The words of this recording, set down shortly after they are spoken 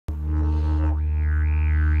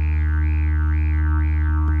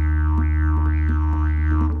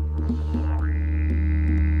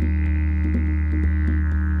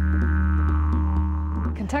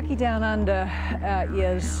Kentucky Down Under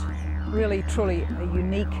is really truly a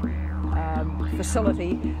unique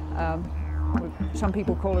facility. Some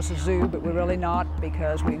people call us a zoo, but we're really not,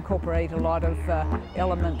 because we incorporate a lot of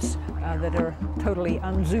elements that are totally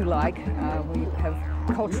un-zoo-like. We have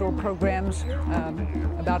cultural programs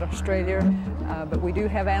about Australia, but we do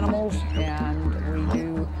have animals, and we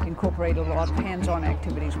do incorporate a lot of hands-on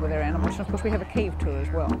activities with our animals. And of course we have a cave tour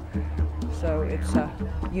as well. So it's a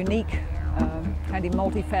unique, kind of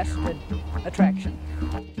multifaceted attraction.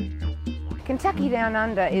 Kentucky Down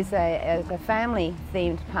Under is a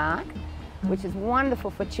family-themed park, which is wonderful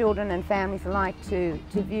for children and families alike to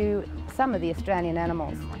view some of the Australian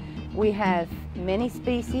animals. We have many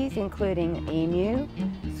species, including emu,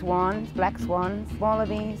 swans, black swans,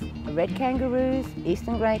 wallabies, red kangaroos,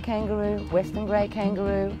 eastern grey kangaroo, western grey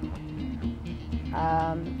kangaroo,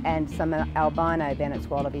 and some albino Bennett's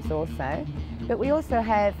wallabies also. But we also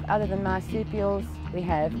have, other than marsupials, we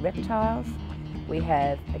have reptiles, we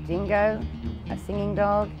have a dingo, a singing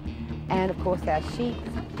dog, and of course our sheep,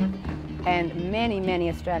 and many, many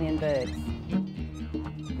Australian birds.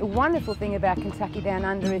 The wonderful thing about Kentucky Down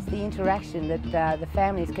Under is the interaction that the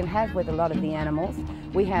families can have with a lot of the animals.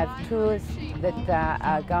 We have tours that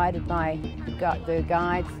are guided by the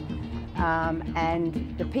guides,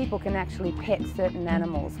 and the people can actually pet certain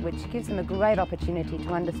animals, which gives them a great opportunity to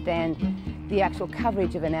understand the actual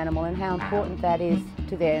coverage of an animal and how important that is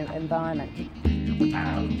to their environment.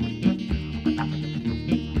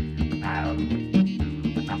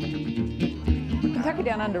 Kentucky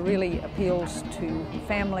Down Under really appeals to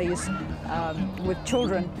families with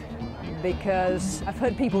children, because I've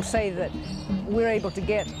heard people say that we're able to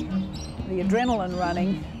get the adrenaline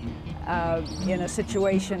running in a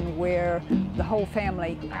situation where the whole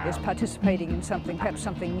family is participating in something, perhaps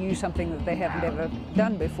something new, something that they haven't ever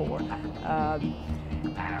done before.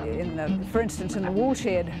 For instance, in the wool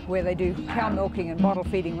shed where they do cow milking and bottle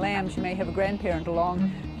feeding lambs, you may have a grandparent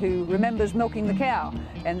along who remembers milking the cow,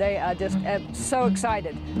 and they are just so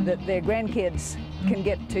excited that their grandkids can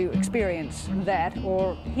get to experience that,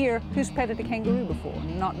 or hear who's petted a kangaroo before.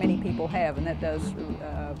 Not many people have, and that does,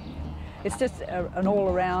 it's just an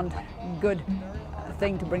all-around good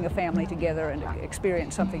thing to bring a family together and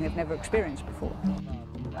experience something they've never experienced before.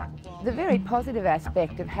 The very positive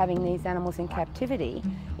aspect of having these animals in captivity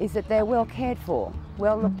is that they're well cared for,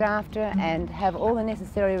 well looked after, and have all the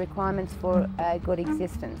necessary requirements for a good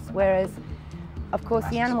existence, whereas of course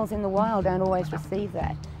the animals in the wild don't always receive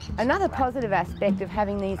that. Another positive aspect of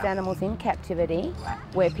having these animals in captivity,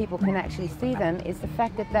 where people can actually see them, is the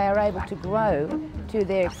fact that they are able to grow to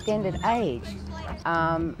their extended age.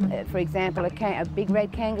 For example, a big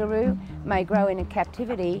red kangaroo may grow in a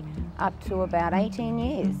captivity up to about 18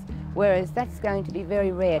 years, whereas that's going to be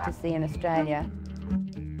very rare to see in Australia.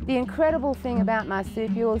 The incredible thing about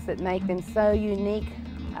marsupials that make them so unique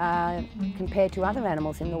compared to other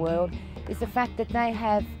animals in the world is the fact that they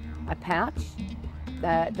have a pouch.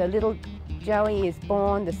 The little joey is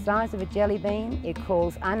born the size of a jelly bean. It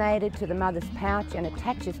crawls unaided to the mother's pouch and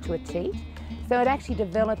attaches to a teat. So it actually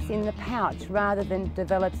develops in the pouch rather than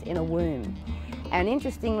develops in a womb. And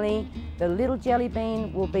interestingly, the little jelly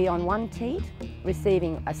bean will be on one teat,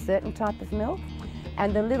 receiving a certain type of milk,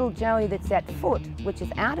 and the little joey that's at foot, which is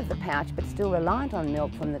out of the pouch but still reliant on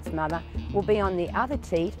milk from its mother, will be on the other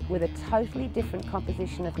teat with a totally different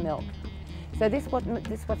composition of milk. So this what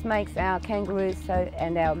makes our kangaroos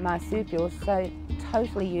and our marsupials so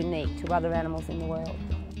totally unique to other animals in the world.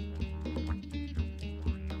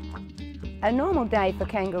 A normal day for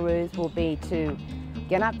kangaroos will be to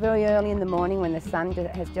get up very early in the morning when the sun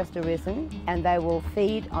has just arisen, and they will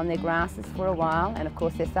feed on their grasses for a while, and of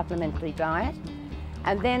course their supplementary diet.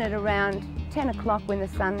 And then at around 10 o'clock, when the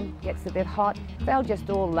sun gets a bit hot, they'll just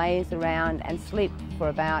all laze around and sleep for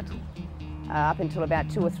about up until about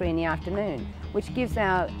 2 or 3 in the afternoon, which gives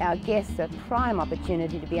our guests a prime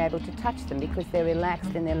opportunity to be able to touch them because they're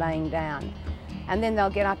relaxed and they're laying down. And then they'll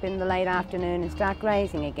get up in the late afternoon and start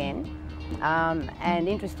grazing again. And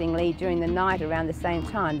interestingly, during the night around the same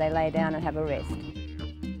time, they lay down and have a rest.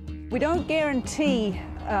 We don't guarantee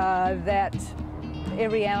that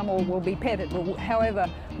every animal will be petted. However,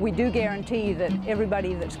 we do guarantee that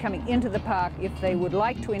everybody that's coming into the park, if they would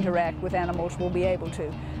like to interact with animals, will be able to.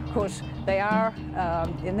 Of course, they are,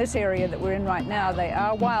 in this area that we're in right now, they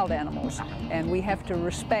are wild animals, and we have to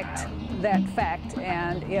respect that fact,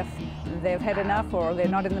 and if they've had enough or they're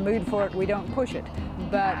not in the mood for it, we don't push it.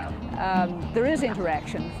 But there is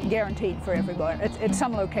interaction guaranteed for everybody at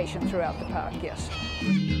some location throughout the park, yes.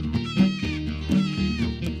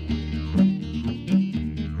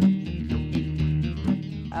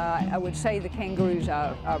 I would say the kangaroos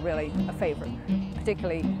are really a favorite.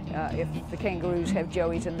 particularly if the kangaroos have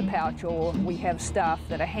joeys in the pouch, or we have staff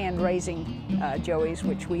that are hand-raising joeys,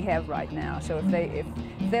 which we have right now. So if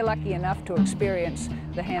they're lucky enough to experience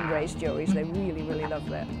the hand-raised joeys, they really, really love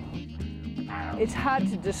that. It's hard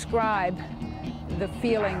to describe the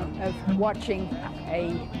feeling of watching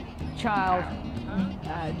a child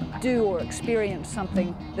do or experience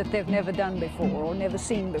something that they've never done before, or never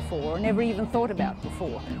seen before, or never even thought about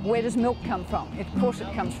before. Where does milk come from? Of course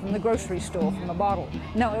it comes from the grocery store, from a bottle.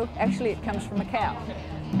 No, actually it comes from a cow.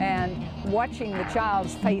 And watching the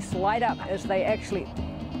child's face light up as they actually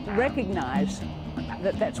recognize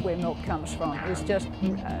that that's where milk comes from is just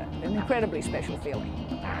an incredibly special feeling.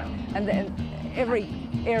 And then every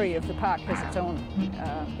area of the park has its own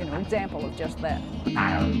example of just that.